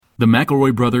The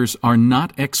McElroy brothers are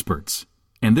not experts,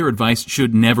 and their advice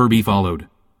should never be followed.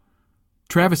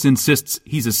 Travis insists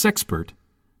he's a sexpert,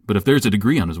 but if there's a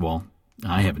degree on his wall,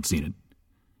 I haven't seen it.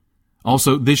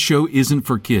 Also, this show isn't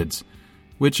for kids,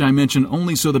 which I mention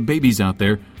only so the babies out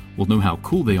there will know how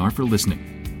cool they are for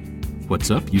listening. What's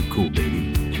up, you cool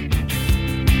baby?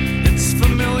 It's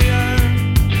familiar,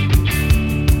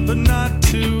 but not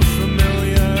too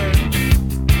familiar,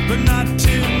 but not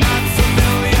too not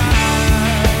familiar.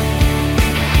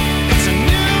 It's a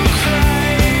new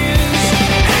craze.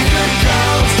 Hey, good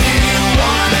girls, do you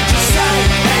wanna just say,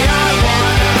 hey, I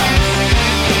wanna?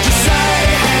 Just say,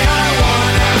 hey, I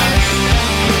wanna.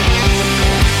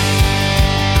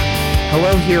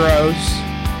 Hello, heroes.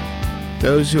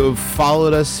 Those who have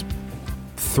followed us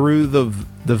through the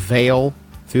veil,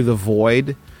 through the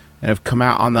void, and have come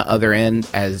out on the other end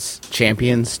as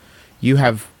champions. You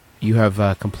have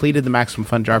completed the Maximum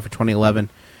Fun Drive for 2011,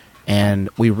 and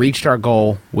we reached our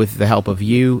goal with the help of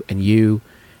you and you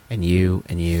and you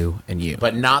and you and you.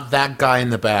 But not that guy in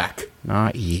the back.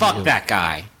 Not you. Fuck that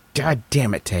guy. God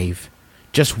damn it, Tave.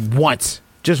 Just once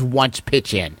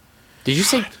pitch in. Did you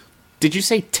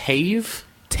say Tave?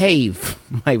 Tave,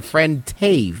 my friend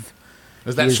Tave.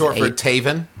 Is that short for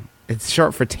Taven? It's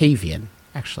short for Tavian,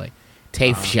 actually.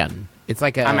 Tavian. It's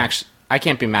like a... I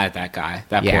can't be mad at that guy.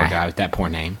 That poor guy with that poor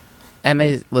name.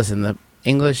 And listen, the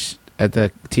English at the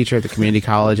teacher at the community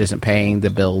college isn't paying the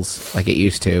bills like it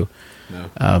used to.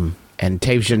 No. And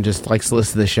Tavian just likes to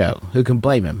listen to the show. Who can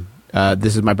blame him?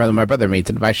 This is My Brother Me. It's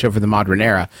an advice show for the modern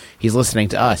era. He's listening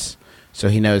to us, so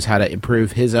he knows how to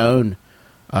improve his own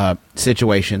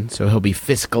situation, so he'll be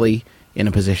fiscally in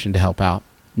a position to help out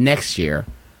next year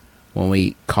when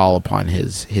we call upon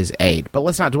his aid. But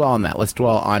let's not dwell on that. Let's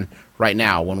dwell on right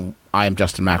now when I am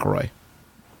Justin McElroy.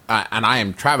 And I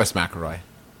am Travis McElroy.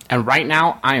 And right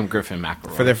now, I am Griffin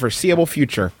McElroy. For the foreseeable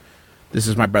future, this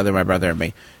is my brother, and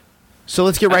me. So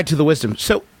let's get right to the wisdom.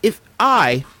 So if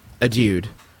a dude,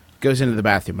 goes into the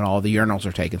bathroom and all the urinals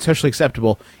are taken, socially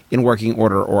acceptable in working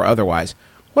order or otherwise,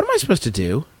 what am I supposed to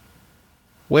do?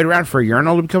 Wait around for a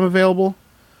urinal to become available?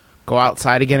 Go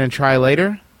outside again and try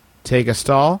later? Take a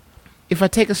stall? If I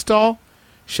take a stall,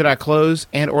 should I close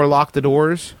and or lock the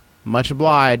doors? Much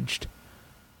obliged.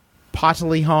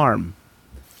 Potily harm.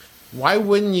 Why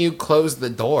wouldn't you close the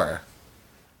door?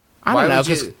 I don't know,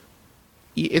 because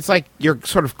it's like you're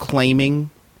sort of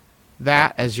claiming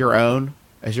that as your own,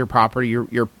 as your property.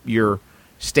 You're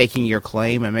staking your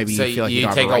claim, and maybe so you feel like you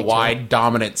don't take have a right wide,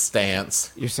 dominant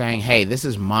stance. You're saying, "Hey, this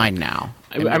is mine now."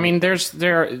 I mean, there's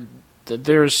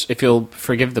if you'll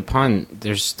forgive the pun,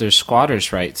 there's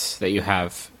squatters' rights that you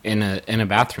have in a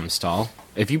bathroom stall.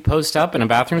 If you post up in a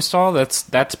bathroom stall,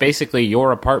 that's basically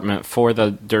your apartment for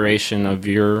the duration of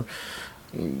your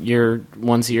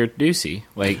onesie or doozy.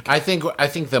 Like I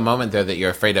think the moment though that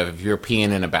you're afraid of, if you're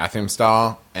peeing in a bathroom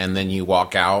stall and then you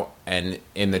walk out, and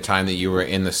in the time that you were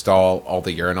in the stall, all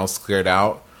the urinals cleared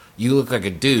out, you look like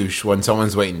a douche when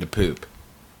someone's waiting to poop.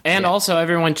 And also,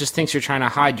 everyone just thinks you're trying to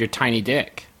hide your tiny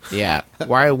dick. Yeah.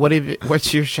 Why?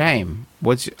 What's your shame?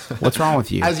 What's wrong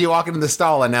with you? As you walk into the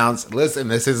stall, announce, "Listen,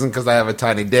 this isn't because I have a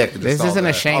tiny dick. This isn't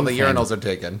a shame. All the thing. urinals are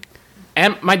taken."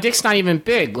 And my dick's not even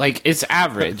big. Like, it's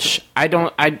average.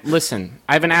 Listen,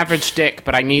 I have an average dick,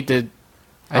 but I need to...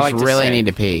 I really need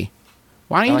to pee.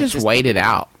 Why don't you just wait it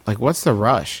out? Like, what's the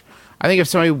rush? I think if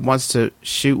somebody wants to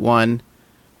shoot one,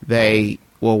 they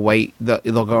will wait.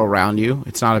 They'll go around you.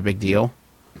 It's not a big deal.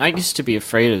 I used to be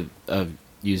afraid of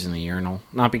using the urinal.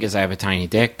 Not because I have a tiny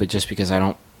dick, but just because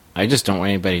I just don't want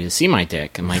anybody to see my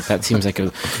dick. And, like, that seems like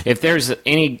if there's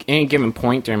any given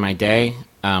point during my day...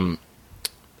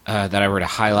 that I were to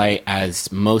highlight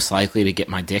as most likely to get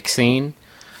my dick seen,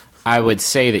 I would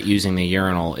say that using the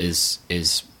urinal is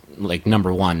like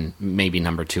number one, maybe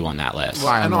number two on that list.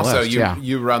 Well, and also,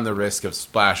 you run the risk of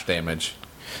splash damage.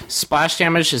 Splash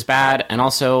damage is bad, and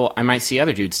also I might see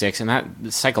other dudes' dicks, and that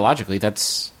psychologically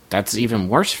that's even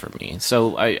worse for me.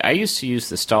 So I used to use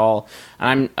the stall,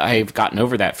 and I've gotten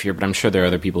over that fear, but I'm sure there are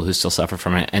other people who still suffer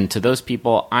from it. And to those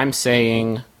people, I'm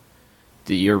saying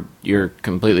that you're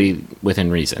completely within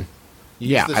reason.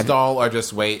 Use the stall, or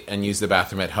just wait and use the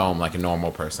bathroom at home like a normal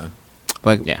person.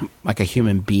 Like a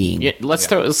human being. Yeah, let's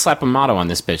slap a motto on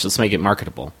this bitch. Let's make it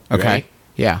marketable. Okay. Ready?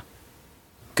 Yeah.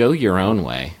 Go your own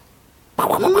way.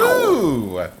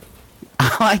 Ooh.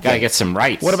 I like Gotta it. get some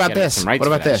rights. What about this? What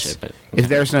about this? If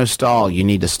there's no stall, you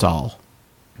need to stall.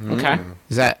 Okay.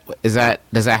 Does that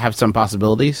have some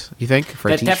possibilities, you think? For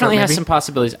a That t-shirt, definitely has maybe? some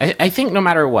possibilities. I think no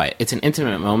matter what, it's an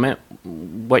intimate moment.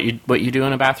 What you do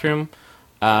in a bathroom,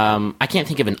 I can't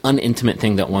think of an unintimate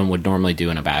thing that one would normally do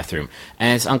in a bathroom,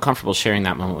 and it's uncomfortable sharing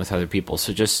that moment with other people.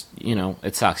 So just,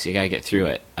 it sucks. You gotta get through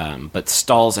it. But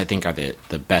stalls, I think, are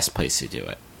the best place to do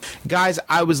it. Guys,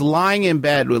 I was laying in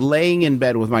bed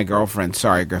with my girlfriend.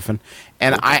 Sorry, Griffin,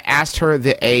 and I asked her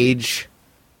the age.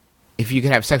 If you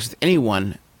could have sex with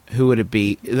anyone, who would it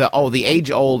be? The age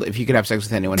old. If you could have sex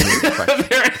with anyone, who would it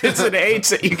be? There is an age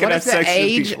that you can What have is the sex with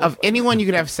age people. of anyone you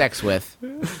could have sex with?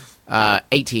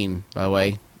 18, by the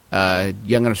way.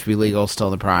 Young enough to be legal, still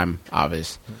in the prime,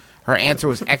 obvious. Her answer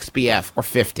was XBF, or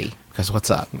 50, because what's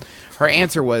up? Her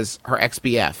answer was her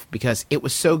XBF, because it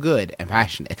was so good and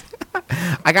passionate.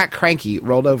 I got cranky,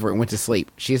 rolled over, and went to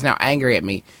sleep. She is now angry at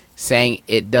me, saying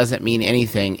it doesn't mean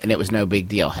anything, and it was no big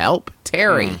deal. Help?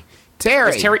 Terry.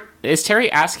 Terry. Is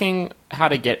Terry asking how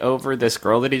to get over this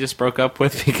girl that he just broke up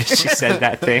with because she said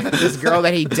that thing? This girl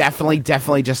that he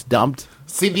definitely just dumped.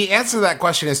 See, the answer to that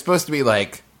question is supposed to be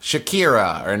like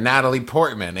Shakira or Natalie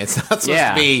Portman. It's not supposed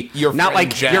to be your not friend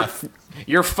like Jeff.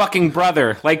 your fucking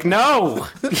brother. Like, no,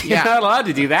 you're Yeah. not allowed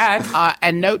to do that.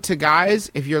 And note to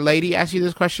guys, if your lady asks you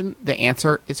this question, the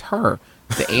answer is her.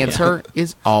 The answer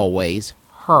is always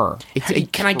her. It's Hey, a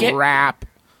can I get- trap.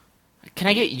 Can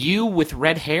I get you with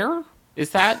red hair?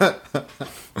 Is that?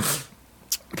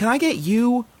 Can I get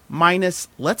you minus,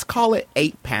 let's call it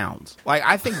 8 pounds? Like,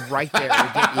 I think right there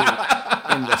would get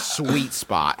you in the sweet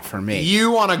spot for me.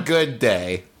 You on a good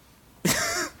day.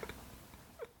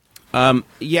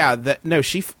 Yeah, no,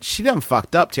 she done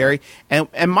fucked up, Terry. And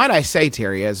might I say,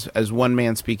 Terry, as one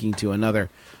man speaking to another,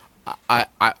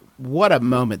 I what a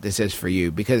moment this is for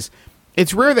you, because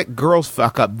it's rare that girls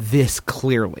fuck up this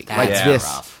clearly, like That's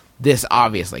rough. this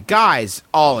obviously. Guys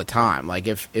all the time. Like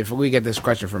if we get this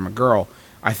question from a girl,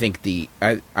 I think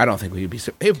I don't think we'd be.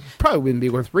 It probably wouldn't be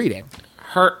worth reading.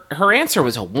 Her answer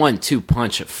was a 1-2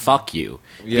 punch of fuck you,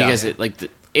 Yeah. because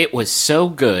it was so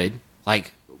good.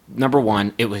 Like, number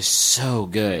one, it was so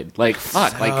good. Like,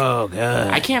 fuck, like, good.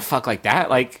 I can't fuck like that.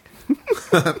 Like,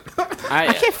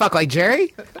 I can't fuck like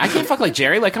Jerry. I can't fuck like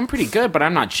Jerry. Like, I'm pretty good, but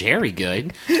I'm not Jerry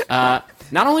good. Not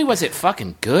only was it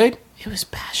fucking good, it was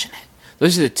passionate.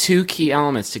 Those are the two key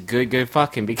elements to good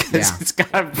fucking, because Yeah. it's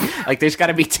got there's got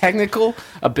to be technical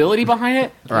ability behind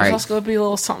it. There's Right. also got to be a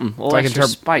little something, a little like extra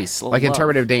spice, a little like love.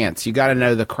 interpretive dance. You got to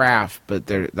know the craft, but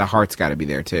the heart's got to be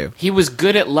there too. He was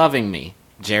good at loving me.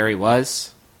 Jerry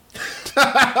was.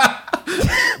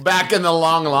 Back in the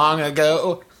long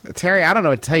ago. Terry, I don't know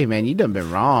what to tell you, man. You done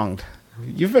been wronged.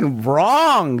 You've been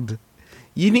wronged.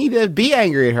 You need to be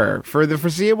angry at her for the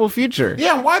foreseeable future.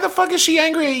 Yeah, why the fuck is she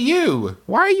angry at you?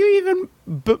 Why are you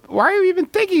even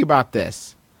thinking about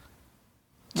this?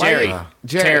 Jerry.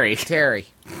 Terry.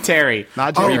 Terry.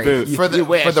 Not Jerry. Reboot. You- For you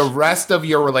wish. the rest of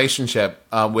your relationship,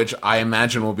 which I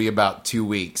imagine will be about 2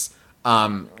 weeks,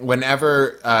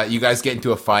 whenever you guys get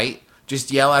into a fight, just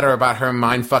yell at her about her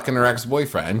mind fucking her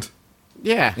ex-boyfriend.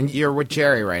 Yeah, and you're with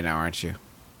Jerry right now, aren't you?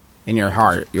 In your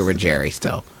heart, you're with Jerry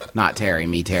still. Not Terry,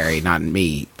 not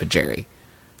me, but Jerry.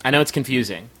 I know it's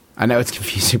confusing. I know it's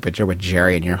confusing, but you're with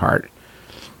Jerry in your heart.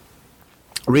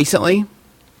 Recently,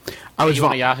 I was You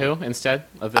want a Yahoo instead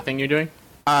of the thing you're doing?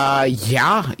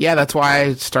 yeah, that's why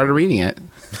I started reading it.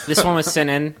 This one was sent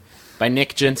in by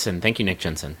Nick Jensen. Thank you, Nick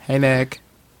Jensen. Hey, Nick.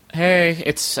 Hey,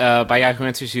 it's by Yahoo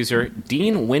Answers user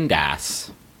Dean Windass.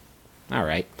 All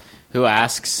right. Who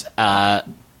asks,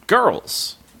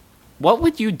 girls, what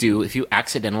would you do if you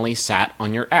accidentally sat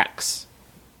on your ex?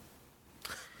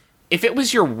 If it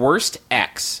was your worst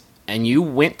ex and you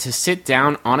went to sit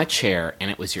down on a chair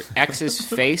and it was your ex's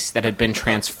face that had been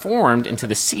transformed into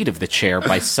the seat of the chair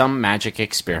by some magic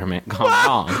experiment gone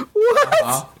wrong.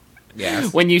 What?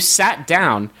 Yes. When you sat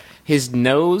down, his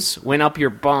nose went up your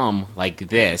bum like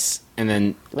this, and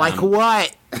then Like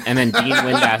what? and then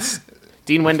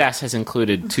Dean Windass has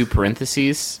included 2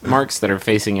 parentheses marks that are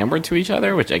facing inward to each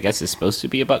other, which I guess is supposed to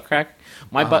be a butt crack.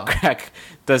 My butt crack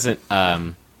doesn't.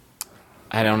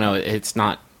 I don't know. It's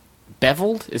not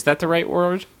beveled. Is that the right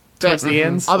word? Towards the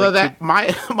ends. Although Like,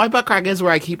 my butt crack is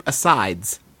where I keep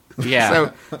asides.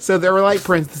 yeah. So there were like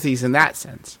parentheses in that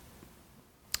sense.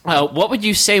 What would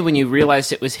you say when you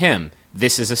realized it was him?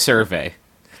 This is a survey.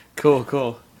 Cool.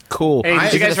 Cool. Hey,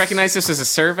 did you guys This- recognize this as a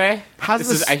survey? How's this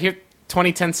this- is? I hear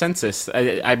 2010 census.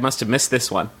 I must have missed this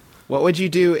one. What would you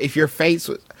do if your face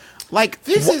was like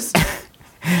This is...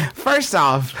 First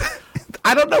off,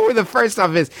 I don't know where the first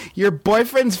off is. Your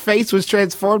boyfriend's face was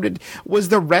transformed. Was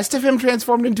the rest of him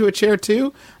transformed into a chair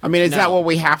too? I mean, is No. that what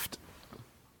we have to?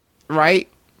 Right?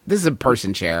 This is a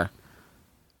person chair.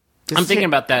 This I'm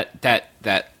thinking chair- about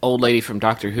that old lady from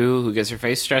Doctor Who gets her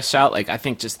face stretched out. Like, I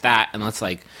think just that, and let's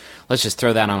just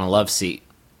throw that on a love seat.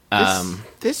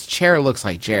 This chair looks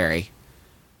like Jerry.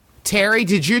 Terry,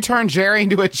 did you turn Jerry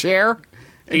into a chair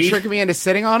and He- trick me into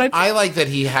sitting on it? I like that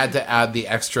he had to add the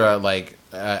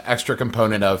extra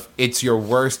component of it's your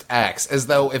worst ex, as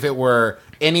though if it were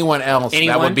anyone else, that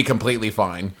Anyone? would be completely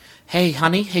fine. Hey,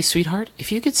 honey. Hey, sweetheart.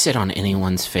 If you could sit on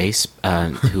anyone's face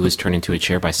who was turned into a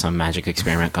chair by some magic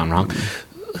experiment gone wrong,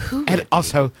 And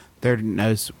also, their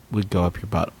nose would go up your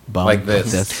butt, bum Like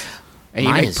this. And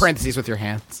you Mine make is- parentheses with your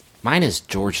hands. mine is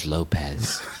George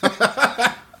Lopez.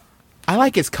 I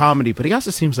like his comedy, but he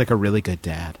also seems like a really good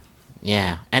dad.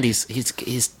 Yeah, and his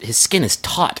skin is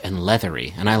taut and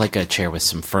leathery, and I like a chair with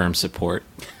some firm support.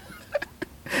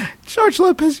 George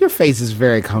Lopez, your face is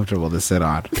very comfortable to sit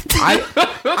on.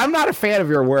 I'm not a fan of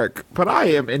your work, but I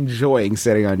am enjoying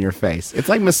sitting on your face. It's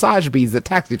like massage beads that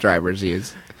taxi drivers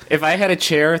use. If I had a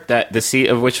chair that the seat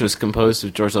of which was composed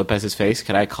of George Lopez's face,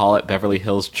 could I call it Beverly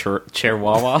Hills Chair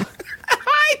Wawa?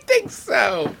 I think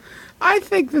so. I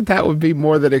think that would be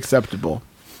more than acceptable.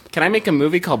 Can I make a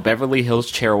movie called Beverly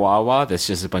Hills Chair Wawa that's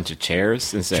just a bunch of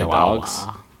chairs instead of dogs?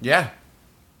 Yeah.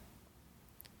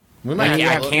 We Like, might yeah,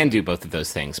 I have to- can do both of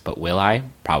those things, but will I?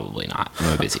 Probably not.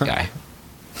 I'm a busy guy.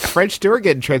 Fred Stewart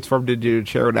getting transformed into a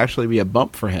chair would actually be a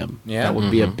bump for him. Yeah. That would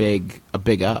be a big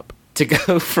up. To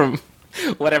go from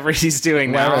whatever he's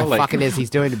doing Whatever now, the like fuck it is he's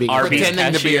doing to be. Arby's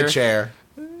pretending to be a cashier.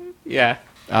 chair. yeah.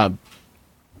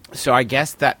 So I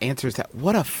guess that answers that.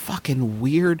 What a fucking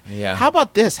weird. Yeah. How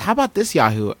about this? How about this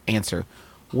Yahoo answer?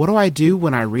 What do I do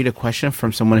when I read a question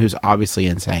from someone who's obviously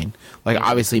insane, like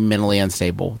obviously mentally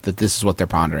unstable? That this is what they're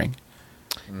pondering.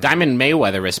 Diamond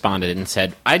Mayweather responded and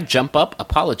said, "I'd jump up,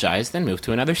 apologize, then move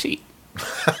to another seat."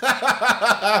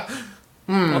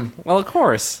 Well, of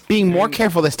course. Being more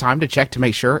careful this time to check to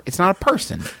make sure it's not a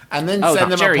person. And then Oh,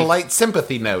 send them Jerry. a polite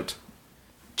sympathy note.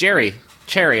 Cherry,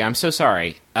 I'm so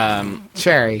sorry.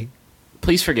 Cherry.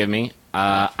 Please forgive me.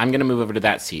 I'm going to move over to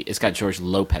that seat. It's got George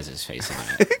Lopez's face on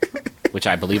it, which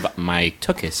I believe my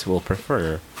Tookus will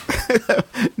prefer.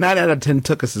 9 out of 10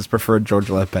 Tookus preferred George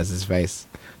Lopez's face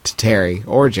to Terry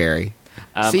or Jerry.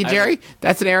 See, Jerry,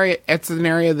 that's an area. It's an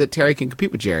area that Terry can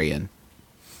compete with Jerry in.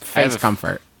 Face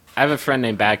comfort. I have a friend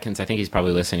named Badkins. I think he's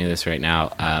probably listening to this right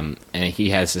now. And he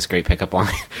has this great pickup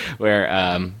line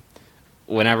where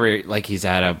whenever like he's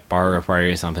at a bar or a party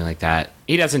or something like that,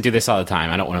 he doesn't do this all the time.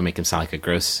 I don't want to make him sound like a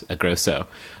grosso.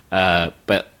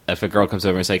 But if a girl comes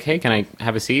over and is like, "Hey, can I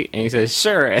have a seat?" and he says,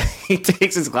 "Sure," and he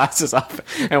takes his glasses off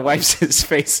and wipes his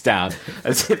face down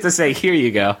as if to say, "Here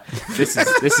you go. This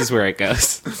is where it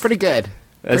goes." Pretty good.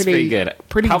 That's pretty good.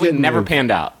 Pretty Probably good never move.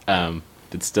 panned out.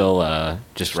 It's still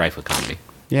just rife with comedy.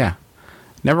 Yeah.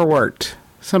 Never worked.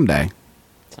 Someday.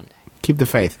 Someday. Keep the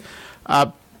faith.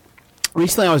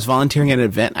 Recently, I was volunteering at an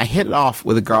event. I hit it off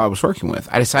with a girl I was working with.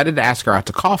 I decided to ask her out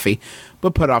to coffee,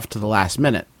 but put off to the last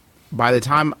minute. By the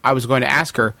time I was going to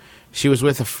ask her, she was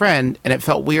with a friend, and it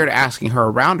felt weird asking her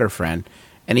around her friend,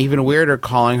 and even weirder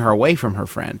calling her away from her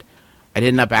friend. I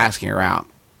didn't end up asking her out.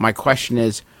 My question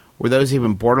is, were those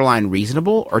even borderline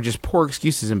reasonable, or just poor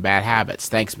excuses and bad habits?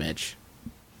 Thanks, Mitch.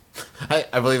 I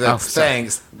believe that's sorry.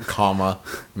 thanks, comma,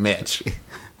 Mitch.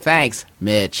 Thanks,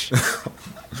 Mitch.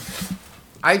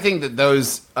 I think that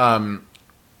those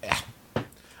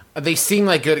they seem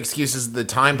like good excuses at the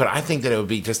time, but I think that it would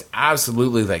be just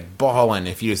absolutely like balling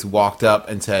if you just walked up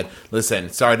and said, "Listen,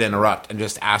 sorry to interrupt," and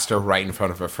just asked her right in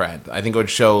front of a friend. I think it would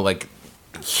show like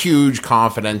huge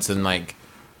confidence and like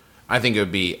I think it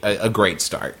would be a great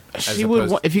start. She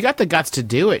would. If you got the guts to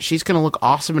do it, she's going to look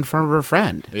awesome in front of her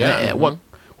friend. Yeah.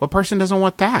 What person doesn't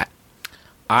want that?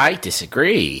 I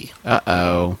disagree.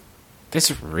 Uh-oh.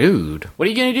 That's rude. What are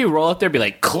you going to do? Roll up there and be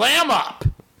like, "Clam up!"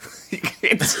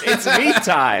 it's me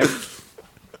time.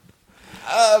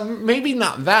 Maybe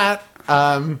not that,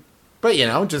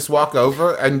 but just walk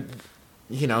over and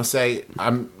say,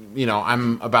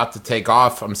 I'm about to take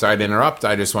off. I'm sorry to interrupt.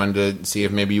 I just wanted to see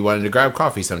if maybe you wanted to grab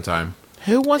coffee sometime.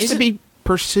 Who wants to be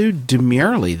pursued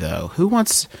demurely, though? Who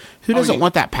doesn't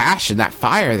want that passion, that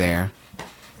fire there?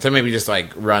 So maybe just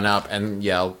like run up and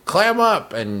yell, "Clam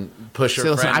up!" and push her So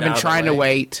listen, friend I've been out of the trying to way.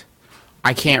 wait.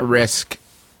 I can't risk,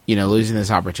 losing this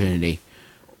opportunity.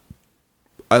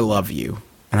 I love you,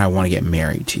 and I want to get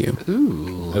married to you.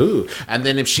 Ooh. And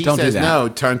then if she Don't do says that. no,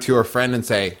 turn to her friend and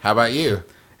say, "How about you?"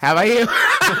 How about you?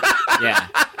 Yeah.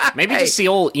 Maybe just the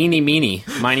old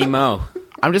Eeney-Meeney, Miney Mo.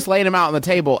 I'm just laying them out on the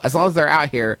table. As long as they're out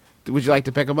here, would you like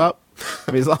to pick them up?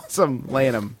 I mean, as long as I'm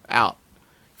laying them out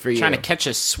for you. Trying to catch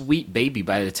a sweet baby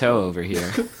by the toe over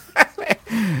here.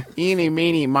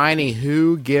 Eeny, miny,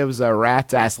 who gives a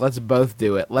rat's ass? Let's both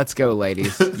do it. Let's go,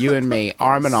 ladies. You and me,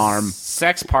 arm in arm.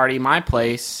 Sex party, my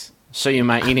place. Show you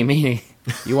my Eeney-Meeney.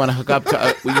 You want to hook up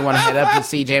to? You want to head up to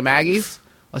CJ Maggie's?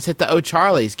 Let's hit the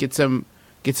O'Charlie's. Get some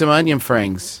onion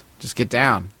frings. Just get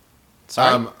down.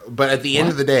 Sorry. But at the end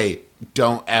of the day,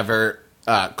 don't ever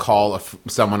call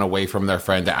someone away from their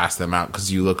friend to ask them out because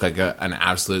you look like an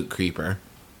absolute creeper.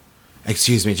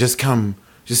 Excuse me, just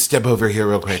step over here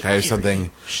real quick. I have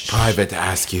something private to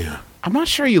ask you. I'm not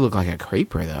sure you look like a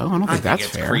creeper, though. I don't think that's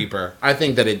it's fair. Creeper. I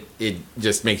think that it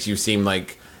just makes you seem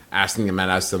like asking a man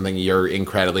out something you're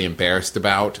incredibly embarrassed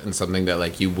about and something that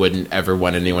like you wouldn't ever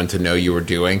want anyone to know you were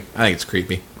doing. I think it's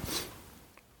creepy.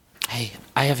 Hey,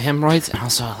 I have hemorrhoids, and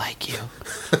also I like you.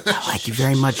 I like you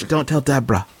very much. Don't tell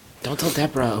Deborah. Don't tell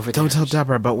Deborah over there. Don't tell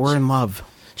Deborah, but we're in love.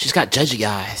 She's got judgy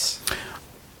eyes.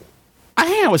 I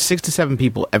hang out with 6 to 7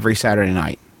 people every Saturday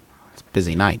night. It's a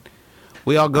busy night.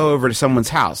 We all go over to someone's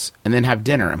house and then have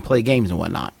dinner and play games and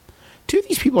whatnot. 2 of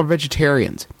these people are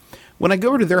vegetarians. When I go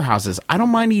over to their houses, I don't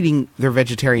mind eating their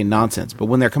vegetarian nonsense, but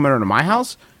when they're coming over to my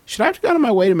house, should I have to go out of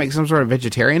my way to make some sort of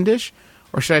vegetarian dish?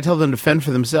 Or should I tell them to fend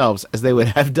for themselves as they would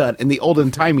have done in the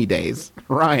olden-timey days?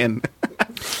 Ryan.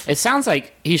 It sounds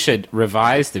like he should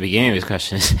revise the beginning of his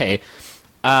question and say,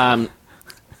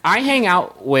 I hang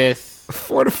out with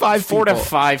 4 to 5 4 to people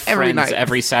 5 every friends night.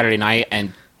 every Saturday night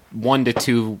and 1 to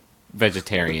 2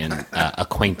 vegetarian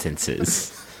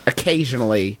acquaintances.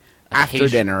 Occasionally, after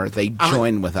dinner, they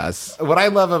join with us. What I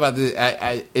love about this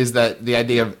is that the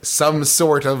idea of some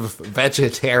sort of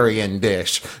vegetarian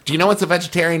dish. Do you know what's a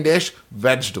vegetarian dish?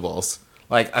 Vegetables.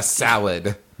 Like a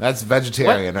salad. That's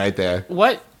vegetarian right there.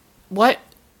 What?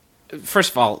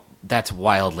 First of all, that's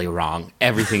wildly wrong.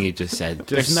 Everything you just said.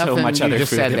 There's so nothing much you other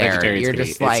just food said that there. vegetarians You're can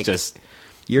just eat. like- It's just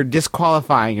You're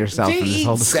disqualifying yourself Do from you this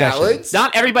whole eat discussion. salads?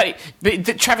 not everybody.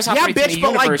 Travis Yeah, operates in bitch, a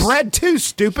but like universe. bread too,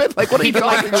 stupid. Like, what are you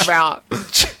talking about?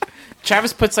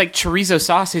 Travis puts like chorizo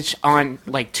sausage on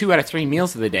like 2 out of 3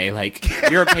 meals of the day. Like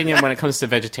your opinion when it comes to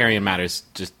vegetarian matters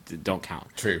just don't count.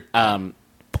 True.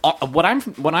 What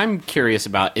I'm curious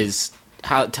about is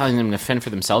how telling them to fend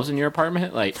for themselves in your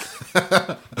apartment. Like,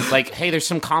 hey, there's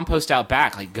some compost out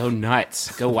back. Like, go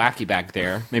nuts, go wacky back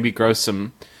there. Maybe grow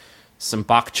some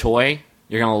bok choy.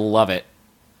 You're gonna love it.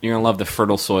 You're gonna love the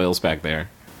fertile soils back there.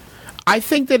 I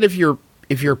think that if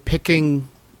you're picking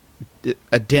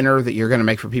a dinner that you're going to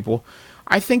make for people,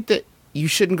 I think that you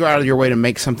shouldn't go out of your way to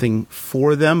make something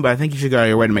for them, but I think you should go out of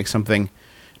your way to make something,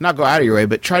 not go out of your way,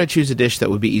 but try to choose a dish that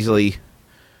would be easily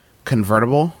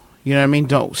convertible. You know what I mean?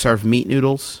 Don't serve meat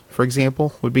noodles, for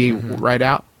example, would be right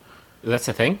out. That's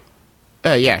the thing.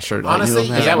 Yeah, sure. like Honestly,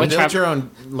 noodles, is that what build Trav- your own,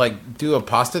 like, do a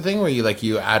pasta thing where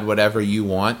you add whatever you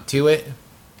want to it.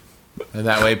 And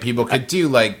that way people could do,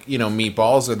 like,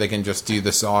 meatballs, or they can just do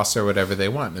the sauce or whatever they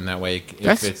want. And that way it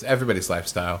That's- fits everybody's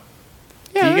lifestyle.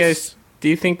 Yeah, Do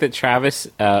you think that Travis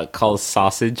calls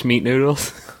sausage meat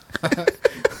noodles?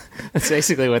 That's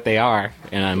basically what they are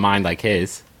in a mind like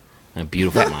his. A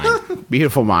beautiful mind.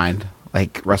 beautiful mind,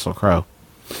 like Russell Crowe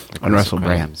and Russell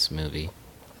Brand. Crowe's movie.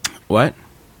 What?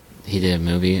 He did a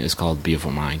movie. It's called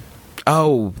Beautiful Mind.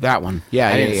 Oh, that one. Yeah,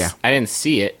 I didn't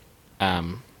see it.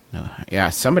 No, yeah,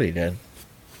 somebody did.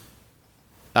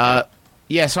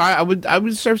 Yeah, so I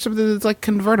would serve something that's like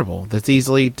convertible, that's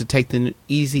easy to take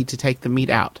the meat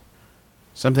out,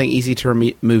 something easy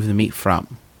to move the meat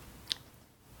from.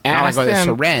 Not like with a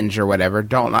syringe or whatever.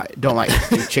 Don't like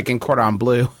chicken cordon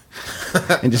bleu,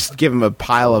 and just give them a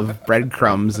pile of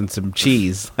breadcrumbs and some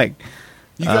cheese. Like,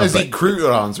 You guys eat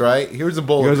croutons, right? Here's a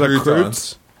bowl of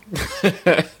croutons.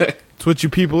 It's what you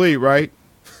people eat, right?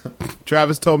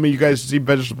 Travis told me you guys should eat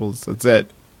vegetables. That's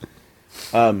it.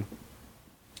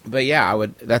 But yeah, I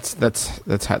would. That's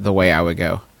the way I would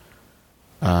go.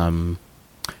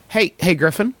 Hey,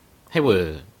 Griffin, Hey, what?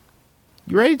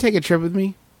 you ready to take a trip with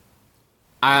me?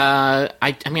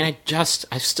 I mean,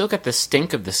 I've still got the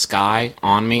stink of the sky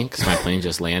on me because my plane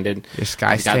just landed. Your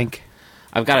sky stink.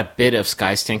 I've got a bit of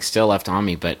sky stink still left on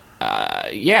me, but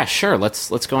yeah, sure. Let's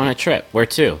go on a trip. Where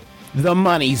to? The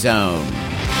Money Zone.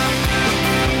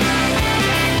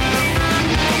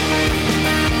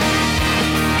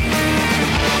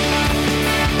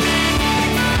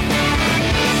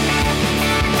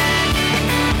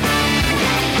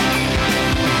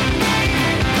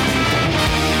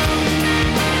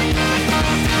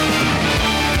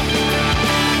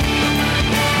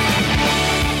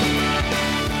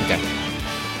 Okay,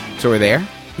 So we're there.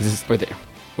 we're there.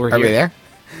 Are we there?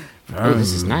 Oh,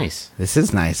 this is nice. This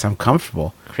is nice. I'm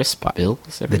comfortable. Crisp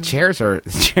bills. The chairs are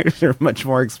much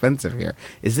more expensive here.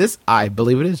 Is this? I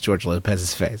believe it is George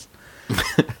Lopez's face.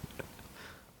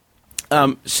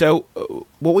 So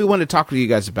what we want to talk to you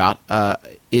guys about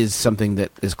is something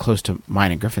that is close to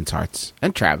mine and Griffin's hearts,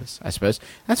 and Travis, I suppose.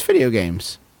 That's video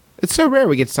games. It's so rare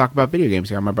we get to talk about video games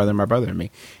here on My Brother and Me.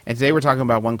 And today we're talking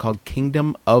about one called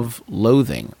Kingdom of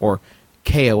Loathing, or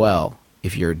KOL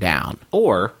if you're down.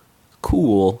 Or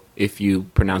cool if you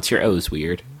pronounce your O's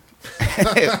weird.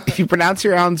 If you pronounce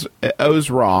your O's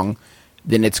wrong,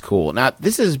 then it's cool. Now,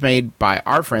 this is made by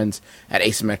our friends at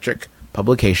Asymmetric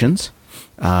Publications,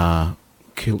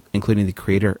 including the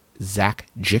creator Zach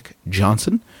Jick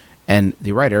Johnson and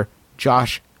the writer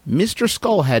Josh Mr.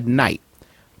 Skullhead Knight.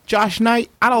 Josh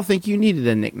Knight, I don't think you needed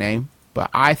a nickname, but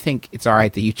I think it's all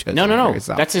right that you chose. No.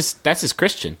 Yourself. That's his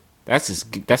Christian. That's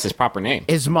his proper name.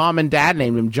 His mom and dad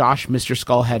named him Josh Mr.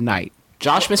 Skullhead Knight.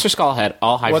 Josh Mr. Skullhead,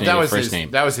 all hyphenated first name.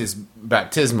 That was his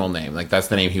baptismal name. Like, that's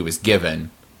the name he was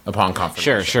given upon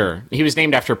confirmation. Sure. He was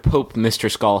named after Pope Mr.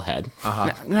 Skullhead.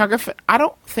 Now, Griffin, I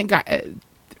don't think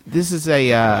this is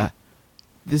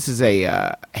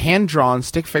a hand-drawn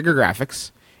stick figure graphics,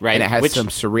 right? And it has some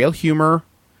surreal humor,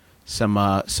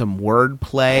 some word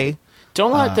play.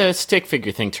 Don't let the stick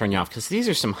figure thing turn you off, because these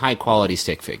are some high-quality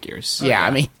stick figures. Yeah,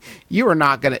 I mean, you are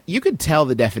not gonna. You could tell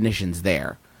the definitions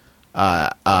there.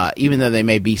 Even though they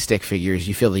may be stick figures,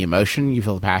 you feel the emotion, you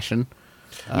feel the passion.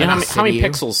 You know, how many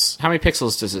pixels? How many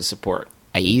pixels does it support?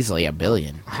 Easily 1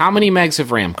 billion. How many megs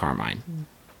of RAM, Carmine?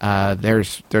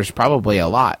 There's probably a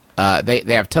lot. They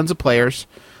have tons of players.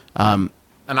 And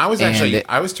I was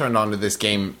turned on to this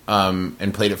game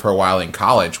and played it for a while in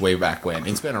college, way back when.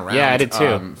 It's been around. Yeah, I did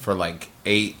too. For like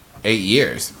eight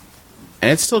years.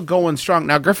 And it's still going strong.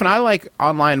 Now, Griffin, I like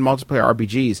online multiplayer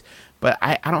RPGs, but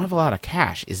I don't have a lot of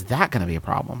cash. Is that going to be a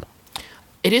problem?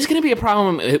 It is going to be a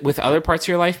problem with other parts of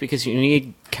your life because you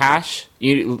need cash.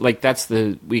 We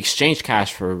exchange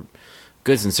cash for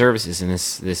goods and services in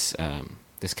this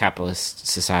capitalist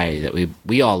society that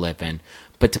we all live in.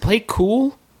 But to play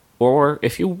cool, or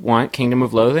if you want Kingdom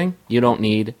of Loathing, you don't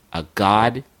need a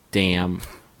goddamn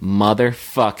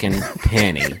motherfucking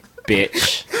penny,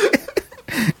 bitch.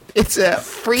 It's a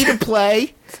free to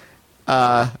play.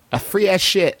 A free as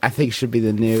shit, I think, should be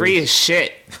the new. Free as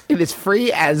shit. It is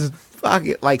free as fuck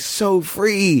it, like so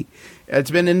free.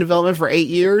 It's been in development for 8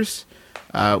 years,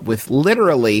 with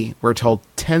literally, we're told,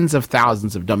 tens of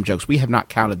thousands of dumb jokes. We have not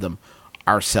counted them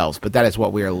ourselves, but that is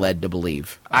what we are led to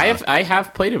believe. I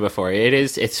have played it before.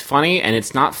 It's funny, and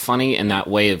it's not funny in that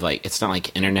way of like, it's not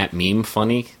like internet meme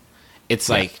funny. It's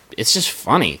like, it's just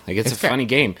funny. Like, it's a funny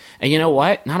game. And you know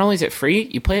what? Not only is it free,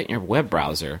 you play it in your web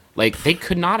browser. Like, they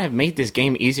could not have made this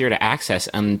game easier to access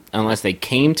unless they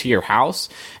came to your house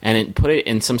and put it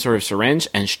in some sort of syringe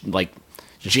and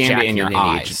jammed it in your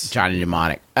eyes. Johnny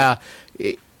Mnemonic.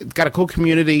 It's got a cool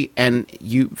community, and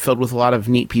you filled with a lot of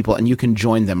neat people, and you can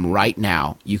join them right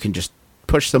now. You can just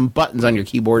push some buttons on your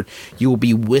keyboard. You will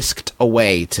be whisked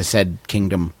away to said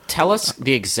kingdom. Tell us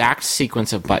the exact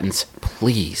sequence of buttons,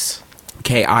 please.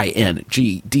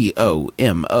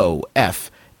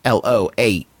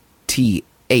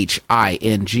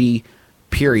 KINGDOMOFLOATHING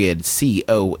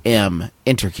 .com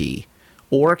enter key,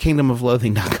 or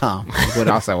kingdomofloathing.com would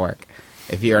also work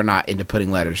if you are not into putting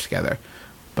letters together.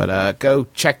 But go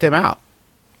check them out.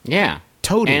 Yeah,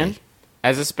 totally. And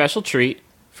as a special treat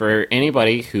for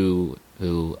anybody who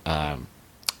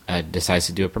decides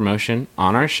to do a promotion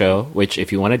on our show, which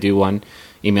if you want to do one,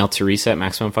 email Teresa at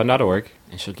MaximumFun.org,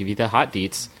 and she'll give you the hot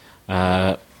deets.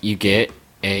 You get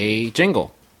a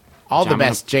jingle. All the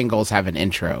best jingles have an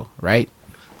intro, right?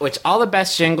 Which all the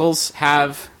best jingles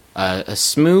have a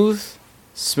smooth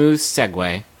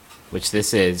segue, which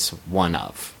this is one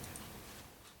of.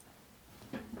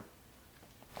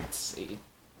 Let's see.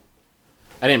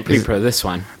 I didn't pre-pro this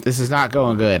one. This is not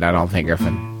going good, I don't think,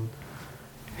 Griffin.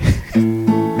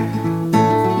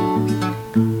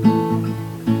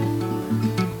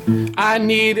 I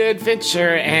need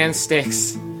adventure and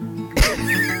sticks.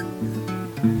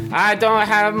 I don't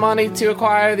have money to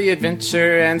acquire the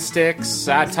adventure and sticks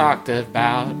I talked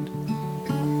about.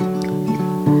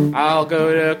 I'll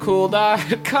go to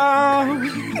cool.com.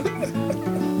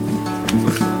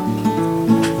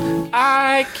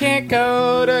 I can't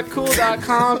go to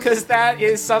cool.com because that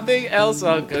is something else.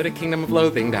 I'll go to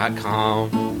kingdomofloathing.com.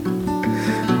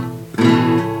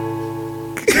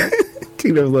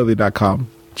 kingdomofloathing.com.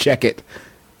 Check it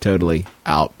totally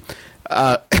out.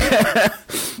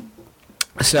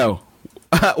 So,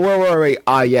 where were we?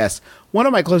 Yes. One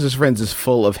of my closest friends is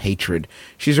full of hatred.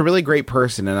 She's a really great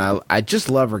person, and I just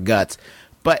love her guts.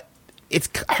 But it's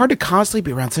hard to constantly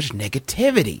be around such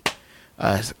negativity.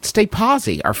 Stay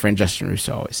posy, our friend Justin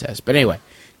Russo always says. But anyway,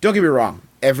 don't get me wrong.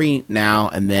 Every now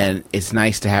and then, it's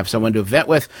nice to have someone to vent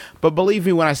with. But believe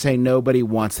me when I say nobody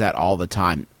wants that all the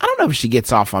time. I don't know if she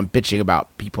gets off on bitching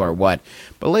about people or what.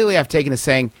 But lately, I've taken to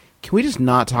saying, can we just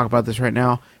not talk about this right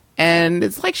now? And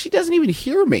it's like she doesn't even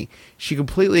hear me. She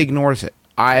completely ignores it.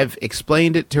 I've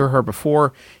explained it to her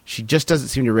before. She just doesn't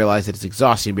seem to realize that it's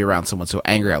exhausting to be around someone so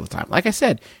angry all the time. Like I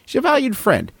said, she's a valued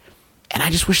friend. And I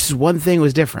just wish this one thing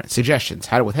was different. Suggestions.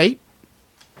 Had it with hate?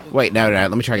 Wait, no.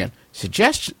 Let me try again.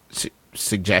 Suggestions?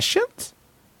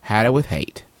 Had it with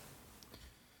hate.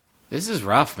 This is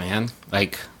rough, man.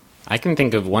 Like, I can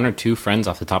think of one or two friends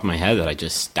off the top of my head that I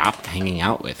just stopped hanging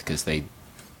out with because they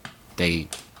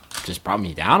just brought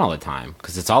me down all the time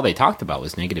because it's all they talked about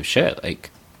was negative shit. Like,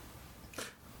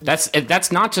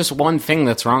 that's not just one thing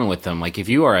that's wrong with them. Like, if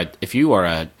you are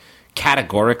a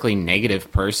categorically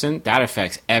negative person, that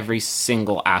affects every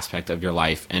single aspect of your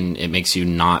life, and it makes you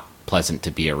not pleasant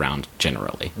to be around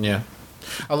generally. Yeah.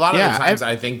 A lot of the times,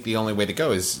 I think the only way to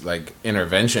go is like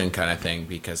intervention kind of thing,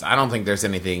 because I don't think there's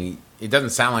anything. It doesn't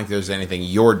sound like there's anything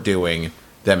you're doing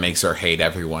that makes her hate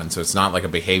everyone. So it's not like a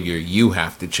behavior you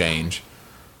have to change.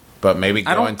 But maybe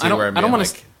go into where I don't want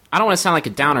to sound like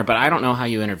a downer, but I don't know how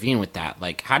you intervene with that.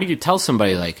 Like, how do you tell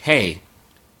somebody like, "Hey,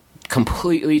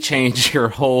 completely change your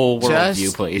whole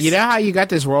worldview, please"? You know how you got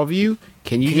this worldview?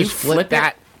 Can you just flip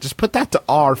that? Just put that to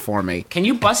R for me. Can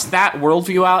you bust that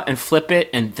worldview out and flip it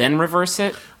and then reverse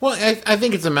it? Well, I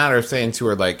think it's a matter of saying to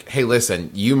her, like, hey, listen,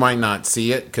 you might not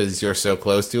see it because you're so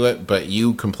close to it, but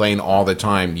you complain all the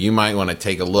time. You might want to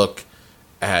take a look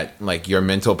at, like, your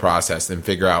mental process and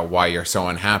figure out why you're so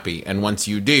unhappy. And once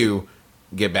you do,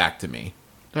 get back to me.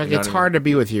 Like, it's hard to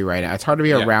be with you right now. It's hard to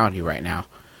be around you right now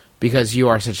because you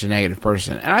are such a negative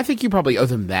person. And I think you probably owe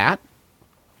them that.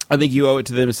 I think you owe it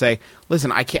to them to say,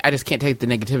 listen, I just can't take the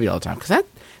negativity all the time, because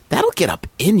that'll get up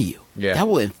in you. Yeah. That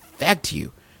will infect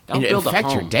you. That'll and build affect a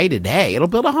home. your day-to-day. It'll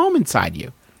build a home inside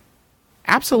you.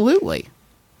 Absolutely.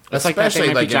 That's like that Especially,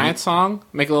 They Might Be like, Giants song,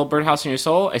 "Make a Little Birdhouse in Your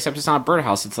Soul," except it's not a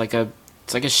birdhouse. It's like a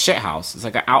shit house. It's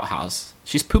like an outhouse.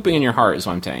 She's pooping in your heart is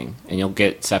what I'm saying, and you'll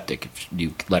get septic if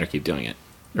you let her keep doing it.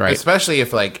 Right. Especially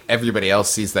if, like, everybody else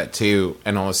sees that too,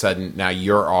 and all of a sudden now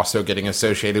you're also getting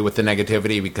associated with the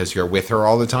negativity because you're with her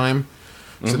all the time.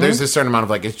 So there's a certain amount of,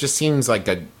 like, it just seems like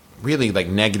a really, like,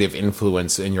 negative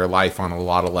influence in your life on a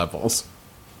lot of levels.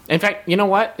 In fact, you know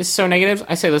what? It's so negative.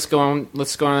 I say let's go on to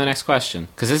the next question,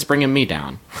 because it's bringing me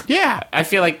down. Yeah. I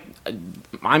feel like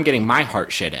I'm getting my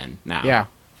heart shit in now. Yeah.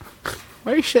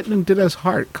 Why are you shitting in Ditto's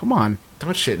heart? Come on.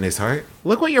 Don't shit in his heart.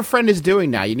 Look what your friend is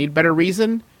doing now. You need better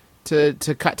reason to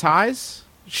cut ties?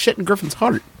 Shit in Griffin's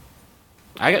heart.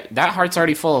 That heart's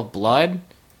already full of blood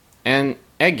and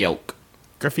egg yolk.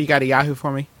 Griffin, you got a Yahoo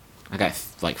for me? I got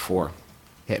like 4.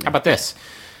 Hit me. How about this?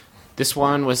 This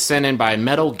one was sent in by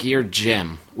Metal Gear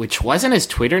Jim, which wasn't his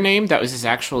Twitter name. That was his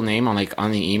actual name on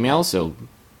the email, so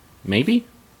maybe?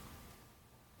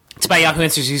 It's by Yahoo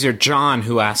Answers user John,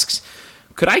 who asks,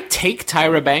 could I take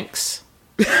Tyra Banks?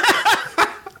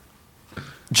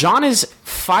 John is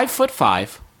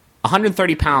 5'5",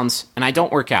 130 pounds, and I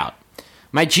don't work out.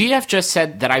 My GF just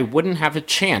said that I wouldn't have a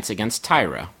chance against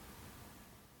Tyra.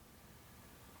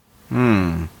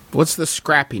 What's the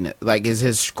scrappiness? Like, is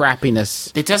his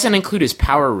scrappiness... It doesn't include his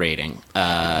power rating.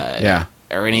 Yeah.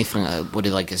 Or anything,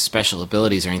 like his special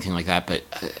abilities or anything like that. But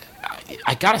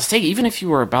I gotta say, even if you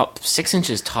were about 6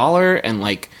 inches taller and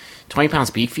like 20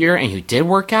 pounds beefier and you did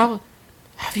work out,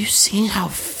 have you seen how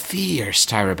fierce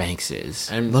Tyra Banks is?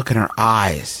 And Look in her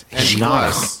eyes. And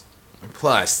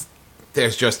plus,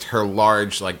 there's just her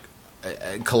large, like,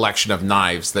 collection of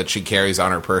knives that she carries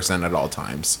on her person at all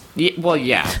times.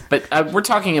 Yeah, but we're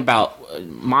talking about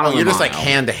mono. You're just like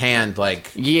hand to hand,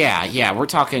 like yeah. We're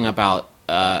talking about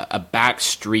a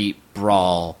backstreet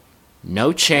brawl,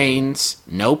 no chains,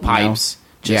 no pipes,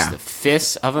 just the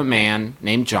fists of a man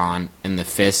named John and the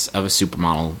fists of a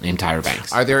supermodel named Tyra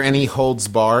Banks. Are there any holds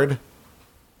barred?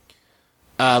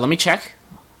 Let me check.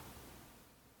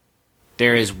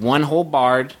 There is one hold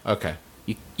barred. Okay.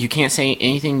 You can't say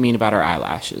anything mean about her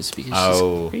eyelashes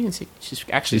because she's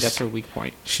actually that's her weak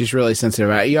point. She's really sensitive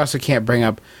about it. You also can't bring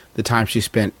up the time she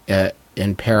spent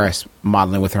in Paris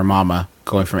modeling with her mama,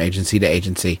 going from agency to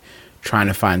agency, trying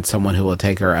to find someone who will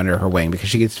take her under her wing, because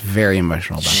she gets very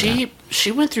emotional about that.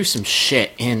 She went through some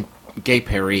shit in Gay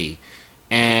Paris,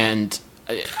 and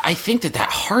I think that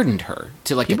hardened her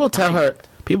to like. People tell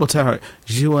her,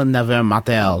 "Je will never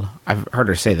m'appelle." I've heard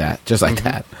her say that, just like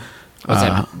that. What's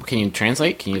that? Can you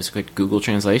translate? Can you use a quick Google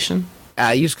translation?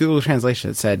 Use Google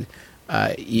Translation. It said,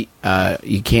 you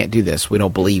can't do this. We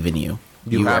don't believe in you.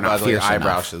 You have are not ugly fierce enough.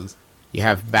 eyebrashes. You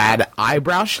have bad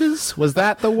eyebrashes? Was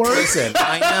that the word? Listen,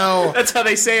 I know. That's how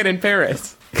they say it in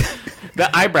Paris. The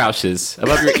eyebrashes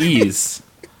above your E's.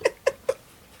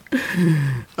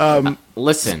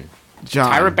 Listen,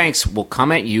 John. Tyra Banks will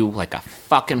come at you like a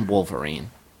fucking Wolverine.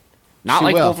 Not She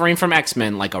like will. Wolverine from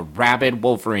X-Men, like a rabid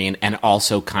Wolverine, and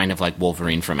also kind of like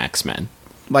Wolverine from X-Men.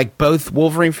 Like both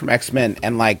Wolverine from X-Men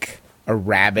and like a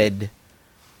rabid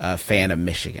fan of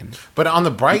Michigan. But on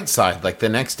the bright side, like the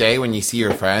next day when you see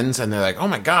your friends and they're like, "Oh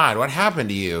my God, what happened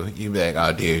to you?" You'd be like,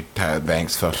 "Oh, dude, Tyra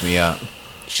Banks fucked me up."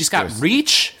 She's got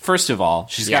reach. First of all,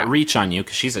 she's got reach on you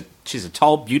because she's a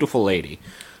tall, beautiful lady.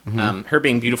 Her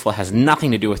being beautiful has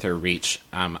nothing to do with her reach.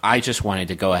 I just wanted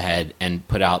to go ahead and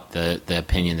put out the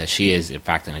opinion that she is, in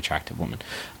fact, an attractive woman.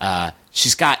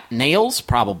 She's got nails,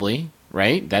 probably,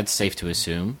 right? That's safe to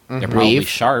assume. They're probably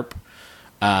sharp.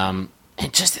 And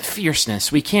just the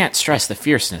fierceness. We can't stress the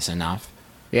fierceness enough.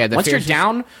 Yeah, once you're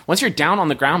down on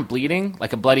the ground bleeding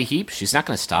like a bloody heap, she's not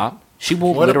going to stop. She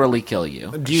will literally kill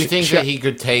you. Do you think that he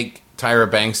could take Tyra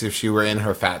Banks if she were in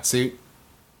her fat suit?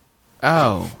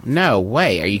 Oh, no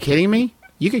way. Are you kidding me?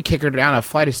 You could kick her down a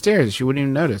flight of stairs and she wouldn't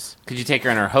even notice. Could you take her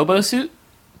in her hobo suit?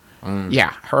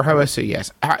 Yeah, her hobo suit,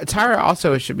 yes. Tyra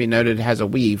also, it should be noted, has a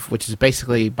weave, which is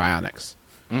basically bionics.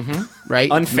 Right?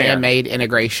 Unfair. Man-made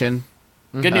integration.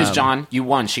 Good news, John. You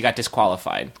won. She got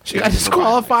disqualified. She got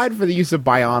disqualified for the use of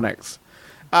bionics.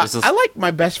 I like my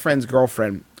best friend's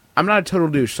girlfriend. I'm not a total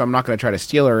douche, so I'm not going to try to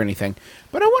steal her or anything.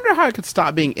 But I wonder how I could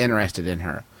stop being interested in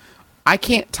her. I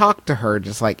can't talk to her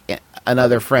just like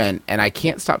another friend, and I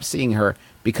can't stop seeing her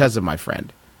because of my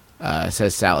friend,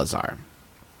 says Salazar.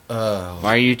 Why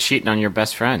are you cheating on your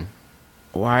best friend?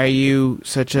 Why are you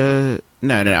such a...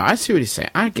 No. I see what he's saying.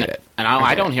 I get it. And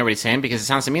I don't hear what he's saying because it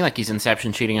sounds to me like he's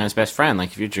Inception cheating on his best friend.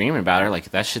 Like, if you're dreaming about her,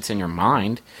 like, that shit's in your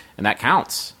mind, and that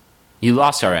counts. You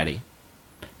lost already.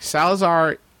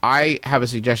 Salazar, I have a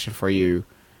suggestion for you,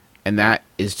 and that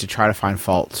is to try to find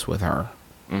faults with her.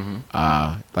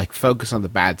 Like, focus on the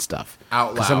bad stuff. Out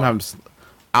 'Cause loud. sometimes,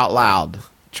 out loud,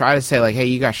 try to say, like, hey,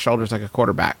 you got shoulders like a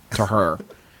quarterback to her.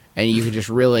 And you could just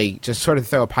really just sort of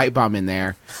throw a pipe bomb in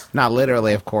there. Not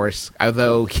literally, of course.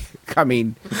 Although, I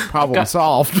mean, problem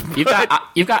solved. You've got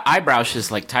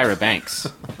Eyebraushes like Tyra Banks.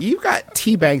 You've got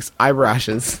T-Banks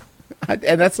eyebrushes. And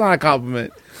that's not a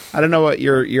compliment. I don't know what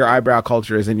your eyebrow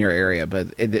culture is in your area, but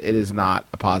it is not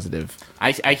a positive.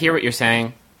 I hear what you're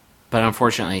saying, but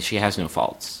unfortunately, she has no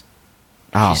faults.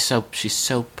 Oh. She's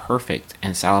so perfect,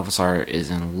 and Salazar is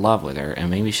in love with her, and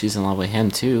maybe she's in love with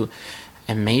him too.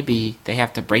 And maybe they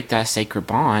have to break that sacred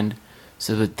bond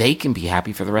so that they can be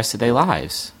happy for the rest of their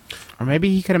lives. Or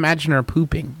maybe he could imagine her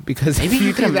pooping. Because Maybe if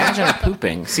you can do that- imagine her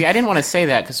pooping. See, I didn't want to say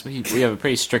that because we have a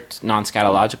pretty strict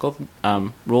non-scatological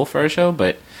rule for our show,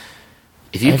 but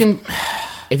if you can...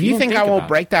 If you think I about won't it.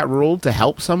 break that rule to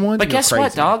help someone, But you're guess what,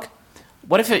 crazy. dog?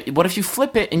 What if you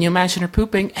flip it and you imagine her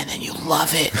pooping and then you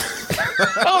love it?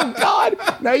 Oh,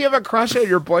 God. Now you have a crush on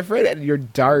your boyfriend and you're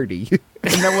dirty.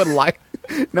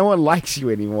 No one likes you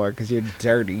anymore because you're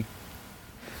dirty.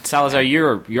 Salazar,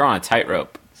 you're on a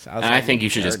tightrope. Salazar, And I think you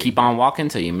should just dirty. keep on walking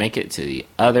till you make it to the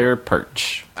other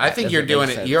perch. I think you're doesn't doing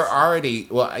make it. sense.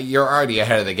 You're already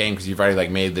ahead of the game because you've already like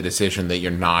made the decision that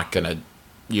you're not gonna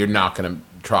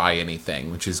try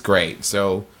anything, which is great.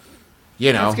 So,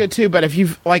 you know, That's good, too. But if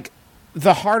you've, like,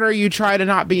 the harder you try to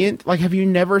not be in... Like, have you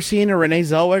never seen a Renee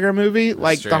Zellweger movie?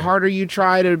 Like, true. the harder you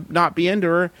try to not be into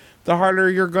her, the harder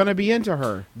you're going to be into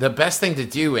her. the best thing to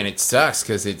do, and it sucks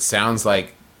because it sounds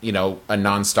like, you know, a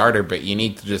non-starter, but you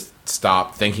need to just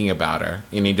stop thinking about her.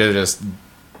 You need to just...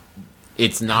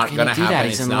 It's not Can going to you do that? happen.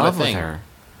 He's It's in not love a with thing. her.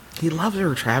 He loves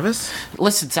her, Travis.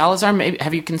 Listen, Salazar,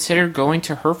 have you considered going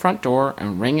to her front door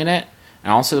and ringing it?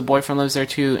 And also the boyfriend lives there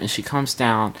too, and she comes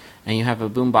down, and you have a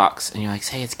boombox, and you're like,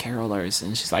 hey, it's carolers.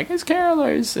 And she's like, it's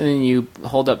carolers. And then you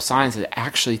hold up signs that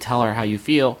actually tell her how you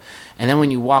feel. And then when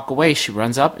you walk away, she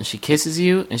runs up, and she kisses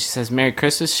you, and she says, Merry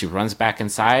Christmas. She runs back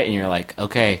inside, and you're like,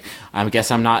 okay, I guess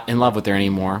I'm not in love with her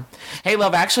anymore. Hey,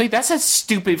 love, actually, that's a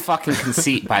stupid fucking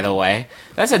conceit, by the way.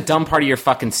 That's a dumb part of your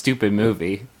fucking stupid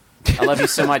movie. I love you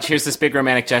so much. Here's this big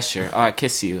romantic gesture. Oh, I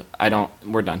kiss you.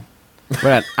 We're done.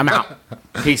 But I'm out.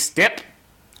 Peace. Dip.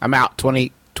 I'm out.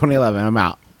 2011, I'm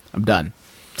out. I'm done.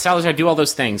 Salazar, do all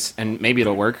those things, and maybe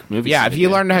it'll work. Movies. Yeah, should if be you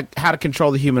good. learn how to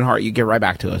control the human heart, you get right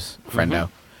back to us,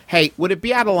 friendo. Hey, would it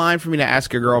be out of line for me to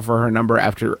ask a girl for her number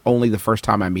after only the first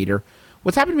time I meet her?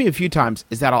 What's happened to me a few times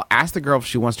is that I'll ask the girl if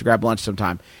she wants to grab lunch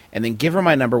sometime, and then give her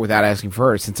my number without asking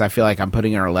for her, since I feel like I'm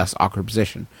putting her in a less awkward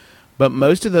position. But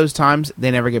most of those times,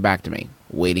 they never get back to me,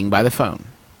 waiting by the phone.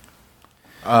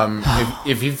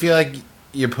 If you feel like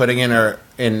you're putting her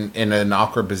in an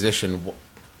awkward position,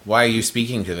 why are you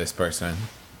speaking to this person?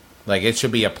 Like, it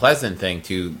should be a pleasant thing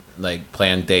to, like,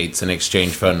 plan dates and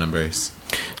exchange phone numbers.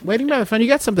 Waiting by the phone, you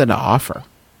got something to offer.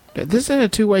 This isn't a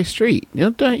two-way street. You're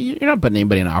not putting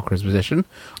anybody in an awkward position.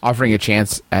 Offering a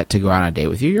chance to go out on a date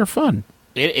with you, you're fun.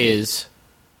 It is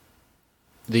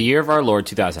the year of our Lord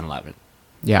 2011.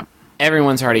 Yeah.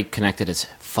 Everyone's already connected as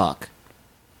fuck,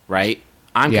 right?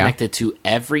 I'm Yeah. connected to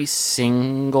every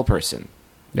single person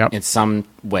Yep. in some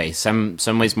way. Some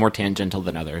ways more tangential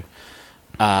than other.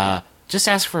 Just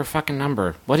ask for a fucking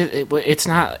number. It's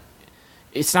not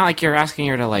like you're asking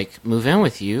her to like move in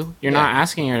with you. You're not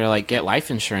asking her to like get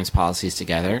life insurance policies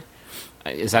together.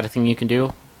 Is that a thing you can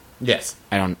do? Yes.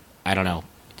 I don't know.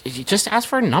 You just ask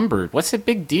for a number. What's the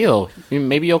big deal?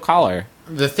 Maybe you'll call her.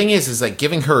 The thing is like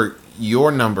giving her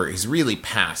your number is really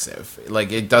passive.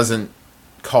 Like it doesn't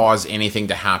cause anything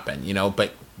to happen, you know,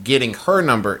 but getting her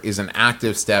number is an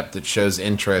active step that shows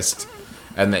interest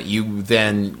and that you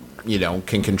then, you know,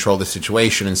 can control the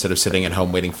situation instead of sitting at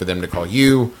home waiting for them to call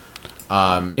you.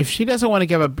 If she doesn't want to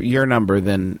give up your number,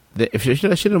 then if she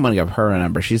doesn't want to give her a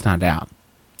number, she's not down.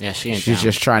 Yeah, she's down.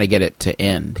 Just trying to get it to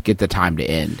end, get the time to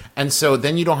end. And so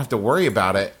then you don't have to worry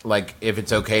about it, like if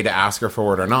it's okay to ask her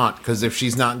for it or not, because if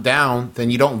she's not down,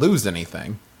 then you don't lose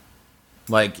anything.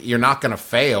 Like, you're not going to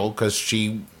fail because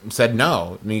she said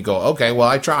no. And you go, okay, well,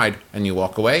 I tried. And you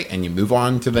walk away and you move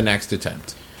on to the next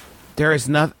attempt. There is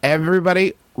nothing.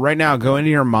 Everybody, right now, go into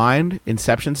your mind,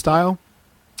 Inception style.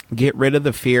 Get rid of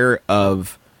the fear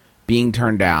of being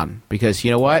turned down. Because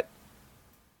you know what?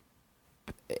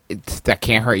 That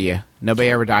can't hurt you. Nobody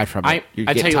ever died from it. You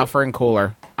get tougher and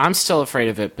cooler. I'm still afraid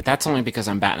of it, but that's only because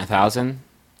I'm batting 1,000.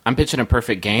 I'm pitching a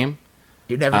perfect game.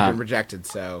 You've never been rejected,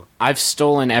 so... I've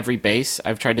stolen every base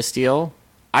I've tried to steal.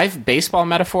 I've baseball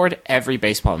metaphored every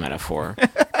baseball metaphor.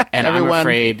 And I'm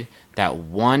afraid that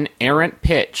one errant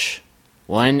pitch,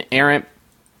 one errant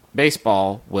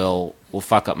baseball will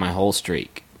fuck up my whole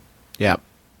streak. Yep.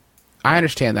 I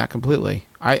understand that completely.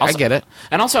 I get it.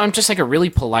 And also, I'm just like a really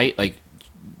polite, like,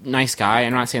 nice guy.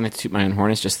 I'm not saying that to toot my own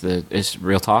horn. It's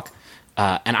real talk.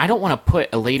 And I don't want to put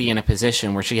a lady in a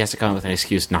position where she has to come up with an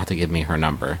excuse not to give me her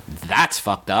number. That's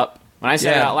fucked up. When I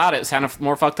said it out loud, it sounded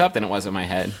more fucked up than it was in my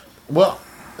head. Well,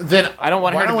 then I don't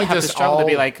want her to have to struggle to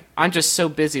be all... like, I'm just so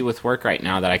busy with work right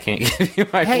now that I can't give you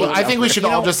my phone Well, I think we number. should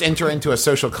all just enter into a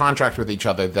social contract with each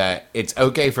other that it's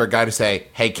okay for a guy to say,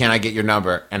 hey, can I get your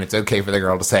number? And it's okay for the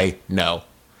girl to say no.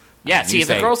 Yeah, see, if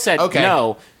a girl said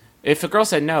no... If a girl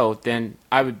said no, then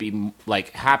I would be, like,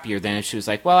 happier than if she was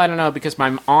like, well, I don't know, because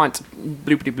my aunt,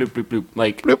 bloop, bloop, bloop, bloop, bloop,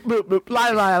 like... Bloop, bloop, bloop,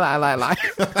 lie.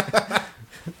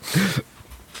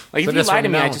 Like, if you lie to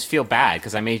me, I just feel bad,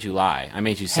 because I made you lie. I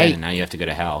made you sin, and now you have to go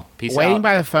to hell. Peace out. Waiting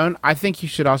by the phone, I think you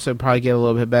should also probably get a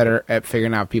little bit better at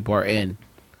figuring out if people are in.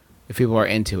 If people are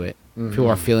into it. Mm-hmm. If people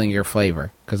are feeling your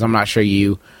flavor. Because I'm not sure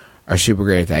you are super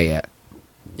great at that yet.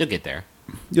 You'll get there.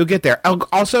 You'll get there.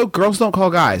 Also, girls don't call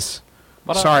guys.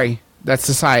 Sorry, that's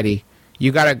society.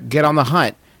 You got to get on the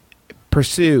hunt.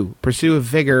 Pursue with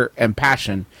vigor and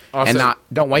passion, also, and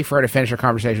don't wait for her to finish her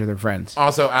conversation with her friends.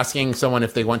 Also, asking someone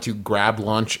if they want to grab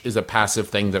lunch is a passive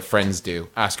thing that friends do.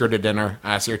 Ask her to dinner,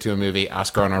 ask her to a movie,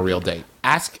 ask her on a real date.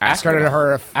 Ask her to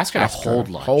hold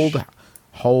lunch.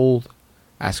 Hold.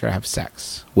 Ask her to have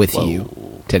sex with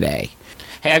you today.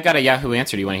 Hey, I've got a Yahoo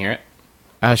answer. Do you want to hear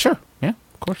it? Sure. Yeah,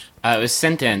 of course. It was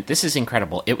sent in. This is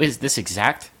incredible. It was this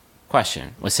exact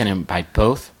question was sent in by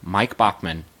both Mike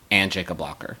Bachman and Jacob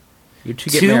Blocker. You two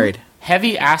get married.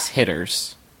 Heavy ass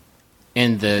hitters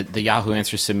in the Yahoo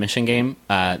Answers submission game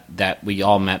that we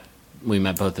all met. We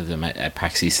met both of them at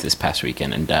PAX East this past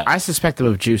weekend, and I suspect them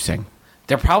of juicing.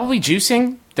 They're probably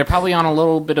juicing. They're probably on a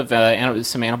little bit of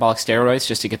some anabolic steroids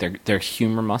just to get their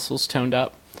humor muscles toned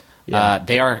up. Yeah.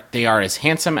 They are as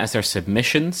handsome as their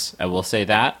submissions. I will say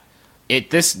that.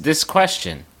 This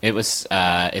question,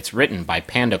 it's written by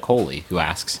Panda Coley, who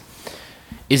asks,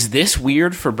 is this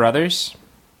weird for brothers?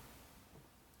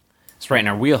 It's right in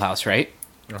our wheelhouse, right?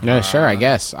 Yeah, sure, I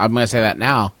guess. I'm going to say that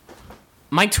now.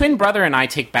 My twin brother and I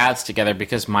take baths together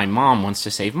because my mom wants to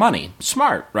save money.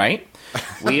 Smart, right?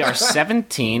 We are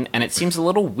 17, and it seems a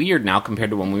little weird now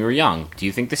compared to when we were young. Do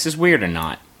you think this is weird or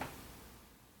not?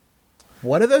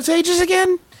 What are those ages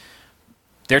again?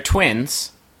 They're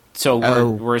twins. So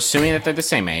we're assuming that they're the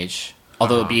same age.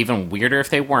 Although it'd be even weirder if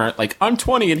they weren't. Like, I'm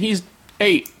 20 and he's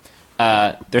 8.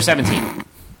 They're 17.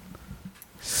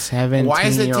 17. Why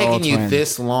is it taking you twins.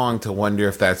 this long to wonder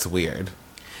if that's weird?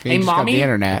 Hey, mommy. The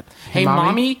internet. Hey,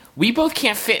 mommy. We both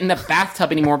can't fit in the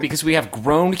bathtub anymore because we have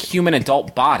grown human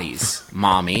adult bodies,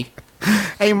 mommy.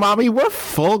 Hey, mommy, we're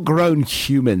full-grown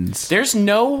humans. There's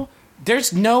no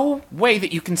way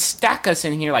that you can stack us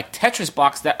in here like Tetris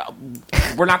blocks that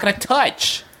we're not going to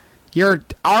touch.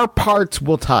 Our parts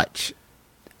will touch.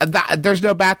 There's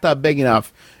no bathtub big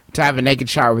enough to have a naked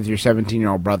shower with your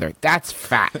 17-year-old brother. That's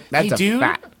fat. That's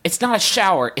fat. It's not a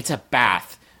shower. It's a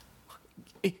bath.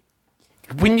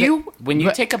 When you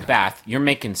take a bath, you're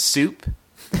making soup.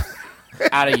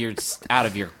 out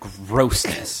of your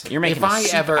grossness. You're making If I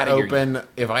soup ever out of open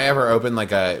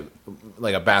like a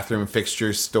bathroom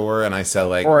fixture store and I sell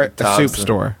like Or a tubs soup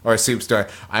store. or a soup store,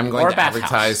 I'm Or going a to bathhouse.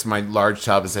 advertise my large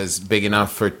tubs as big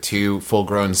enough for 2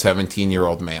 full-grown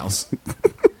 17-year-old males.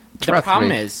 The problem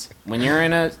me. is when you're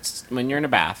in a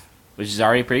bath, which is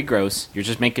already pretty gross. You're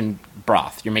just making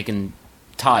broth. You're making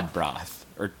Todd broth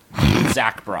or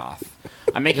Zach broth.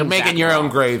 I'm making. You're making Zach your broth. own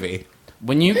gravy.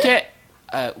 When you get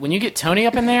Tony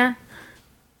up in there,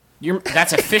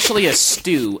 that's officially a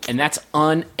stew, and that's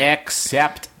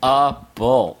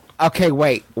unacceptable. Okay,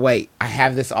 wait. I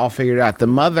have this all figured out. The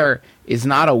mother is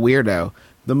not a weirdo.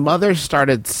 The mother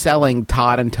started selling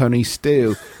Todd and Tony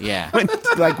stew Yeah. when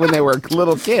they were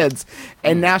little kids,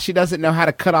 and now she doesn't know how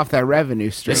to cut off that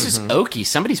revenue stream. This is oaky.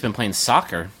 Somebody's been playing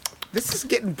soccer. This is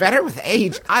getting better with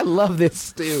age. I love this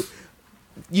stew.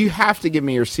 You have to give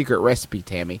me your secret recipe,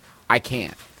 Tammy. I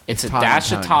can't. It's a Todd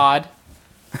dash and of Tony. Todd,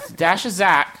 it's a dash of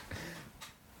Zach,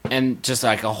 and just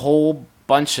like a whole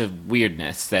bunch of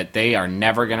weirdness that they are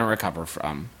never going to recover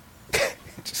from.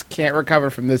 Just can't recover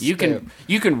from this You stew.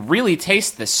 can really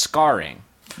taste the scarring.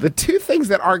 The two things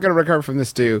that aren't going to recover from this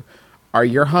stew are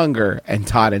your hunger and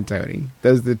Todd and Tony.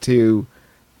 Those are the two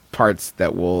parts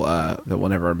that will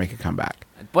never make a comeback.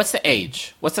 What's the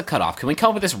age? What's the cutoff? Can we come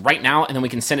up with this right now, and then we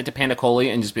can send it to Panda Coley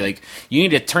and just be like, you need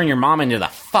to turn your mom into the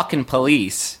fucking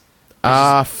police?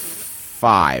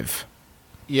 5.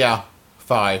 Yeah,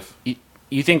 5.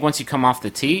 You think once you come off the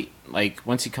tee, like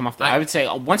once you come off the, I would say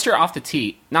once you're off the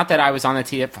tee, not that I was on the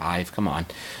tee at 5, come on.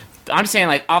 I'm saying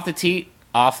like off the tee,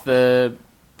 off the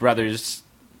brother's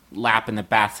lap in the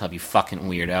bathtub, you fucking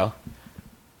weirdo.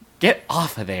 Get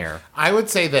off of there. I would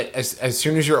say that as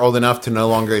soon as you're old enough to no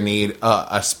longer need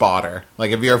a spotter,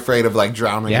 like if you're afraid of like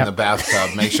drowning Yep. in the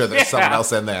bathtub, make sure there's someone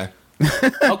else in there.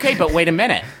 Okay, but wait a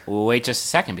minute. We'll wait just a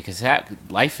second because that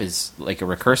life is like a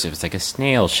recursive. It's like a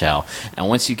snail shell. And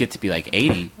once you get to be like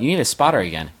 80, you need a spotter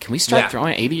again. Can we start Yeah.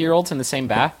 throwing 80-year-olds in the same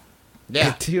bath?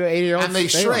 Yeah, Two 80-year-olds. and they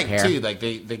don't shrink care. too. Like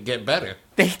they get better.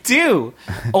 They do.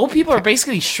 Old people are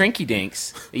basically shrinky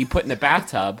dinks that you put in the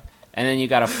bathtub, and then you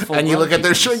got a full. And you look at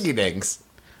their shrinky dinks.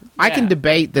 I can Yeah.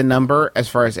 debate the number as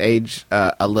far as age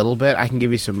a little bit. I can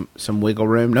give you some wiggle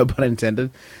room, no pun intended.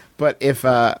 But if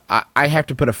I have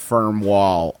to put a firm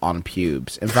wall on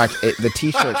pubes. In fact, the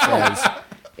T-shirt says,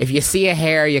 "If you see a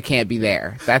hair, you can't be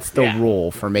there." That's the Yeah. rule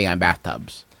for me on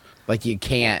bathtubs. Like you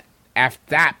can't. At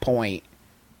that point,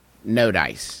 no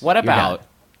dice. What You're done.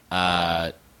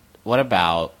 about? What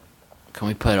about? Can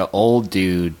we put an old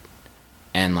dude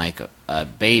and like a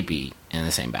baby in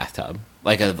the same bathtub?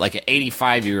 Like an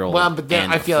 85-year-old. Well, but then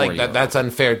and I a feel like 40-year-old. that's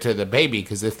unfair to the baby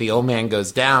because if the old man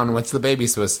goes down, what's the baby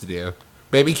supposed to do?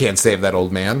 Baby can't save that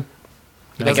old man.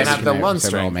 He doesn't guess have you the There, lung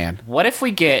several strength. man. What if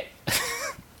we get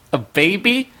a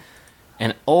baby,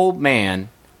 an old man,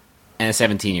 and a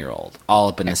 17-year-old all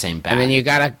up in the same bath? And then you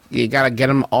gotta get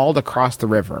them all to cross the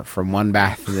river from one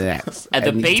bath to the next. And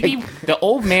the you baby, take- the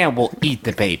old man will eat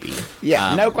the baby.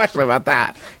 yeah, no question about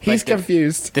that. He's like the-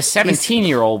 confused. The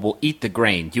 17-year-old will eat the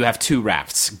grain. You have 2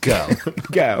 rafts. Go.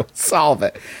 Go solve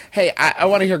it. Hey, I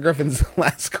want to hear Griffin's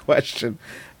last question,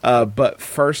 but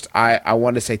first I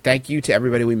want to say thank you to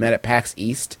everybody we met at PAX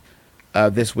East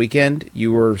this weekend.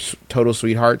 You were total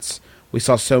sweethearts. We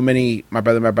saw so many my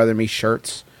brother and me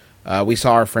shirts. We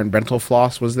saw our friend Brental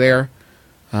Floss was there.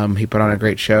 He put on a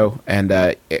great show,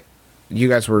 and you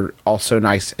guys were all so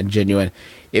nice and genuine.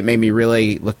 It made me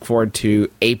really look forward to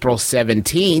April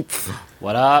 17th.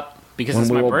 What up? Because When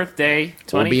it's we my will- birthday,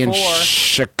 We'll 24. be in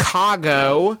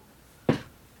Chicago,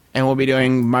 and we'll be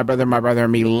doing My Brother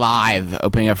and Me live,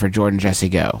 opening up for Jordan Jesse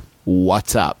Go.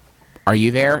 What's up? Are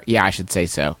you there? Yeah, I should say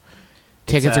so.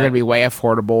 Tickets are going to be way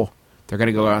affordable. They're going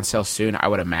to go on sale soon, I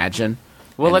would imagine.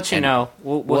 We'll let you know.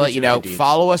 We'll We'll let you know. the deeds.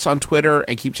 Follow us on Twitter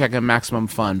and keep checking Maximum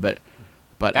Fun. But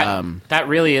That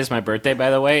really is my birthday, by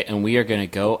the way, and we are going to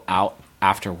go out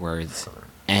afterwards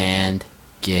and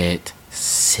get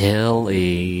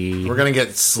silly. We're gonna get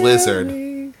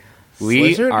slizzard.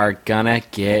 We Slizzard? are going to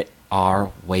get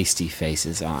our wasty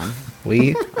faces on.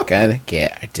 we gonna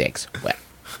get our dicks wet.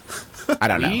 I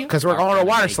don't know, We because we're are going on a gonna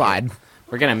water make it. slide.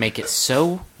 We're going to make it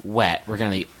so wet. We're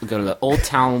going to go to the Old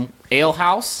Town Ale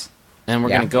House, and we're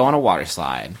Yeah. going to go on a water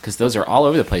slide, because those are all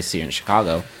over the place here in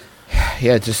Chicago.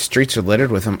 Yeah, just streets are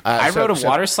littered with them. I rode a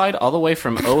water slide all the way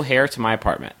from O'Hare to my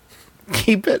apartment.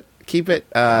 Keep keep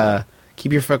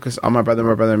your focus on My Brother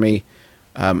and Me.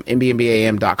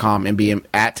 MBMBAM.com, MBM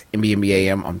at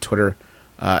MBMBAM on Twitter,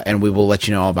 and we will let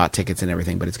you know all about tickets and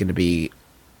everything. But it's going to be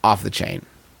off the chain,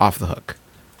 off the hook,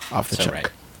 off the So choke. right.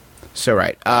 So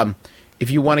right. If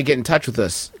you want to get in touch with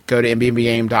us, go to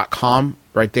MBMBAM.com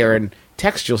right there, and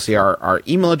text, you'll see our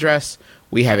email address.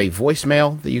 We have a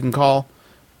voicemail that you can call.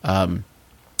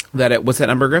 What's that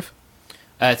number, Griff?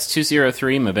 It's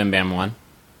 203 Mabim 1.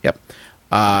 Yep.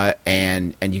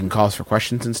 And you can call us for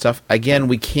questions and stuff. Again,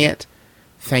 we can't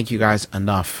thank you guys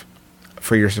enough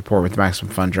for your support with the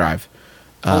Maximum Fun Drive.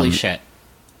 Holy shit.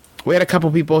 We had a couple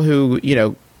people who,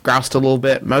 groused a little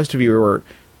bit. Most of you were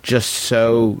just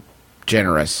so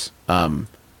generous and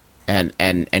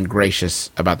gracious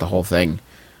about the whole thing.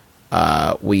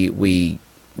 We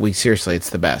seriously, it's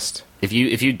the best. If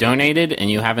you donated and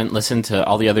you haven't listened to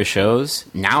all the other shows,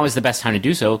 now is the best time to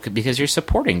do so because you're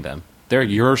supporting them. They're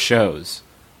your shows.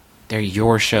 They're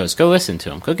your shows. Go listen to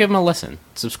them. Go give them a listen.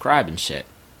 Subscribe and shit.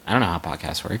 I don't know how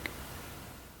podcasts work.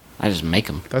 I just make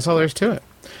them. That's all there is to it.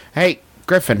 Hey,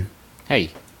 Griffin.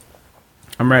 Hey.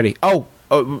 I'm ready. Oh,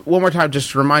 one more time,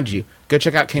 just to remind you, go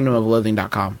check out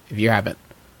kingdomofloathing.com if you haven't.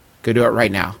 Go do it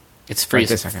right now. It's free. Right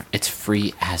this second. It's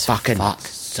free as fucking fuck.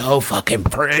 So fucking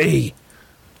free.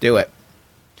 Do it.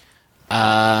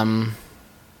 Oh man.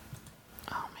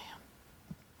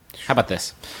 How about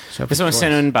this? This one was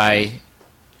sent in by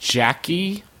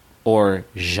Jackie or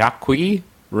Jacques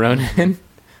Ronan.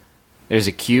 There's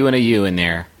a Q and a U in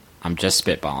there. I'm just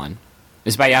spitballing.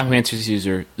 It's by Yahoo Answers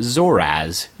user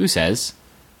Zoraz, who says,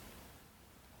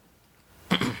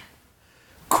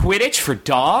 Quidditch for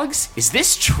dogs? Is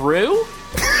this true?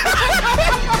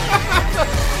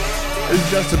 It's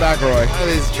Justin McElroy.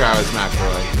 This is Travis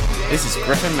McElroy. This is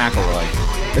Griffin McElroy.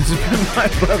 This has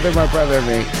been my brother, and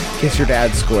me. Kiss your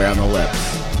dad square on the lips.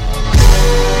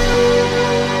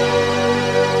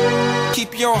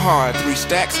 Keep your heart, 3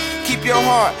 stacks. Keep your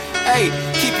heart. Hey,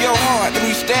 keep your heart,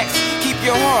 3 stacks. Keep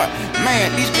your heart.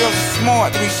 Man, these girls are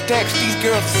smart. 3 stacks, these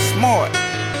girls are smart.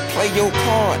 Play your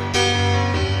part.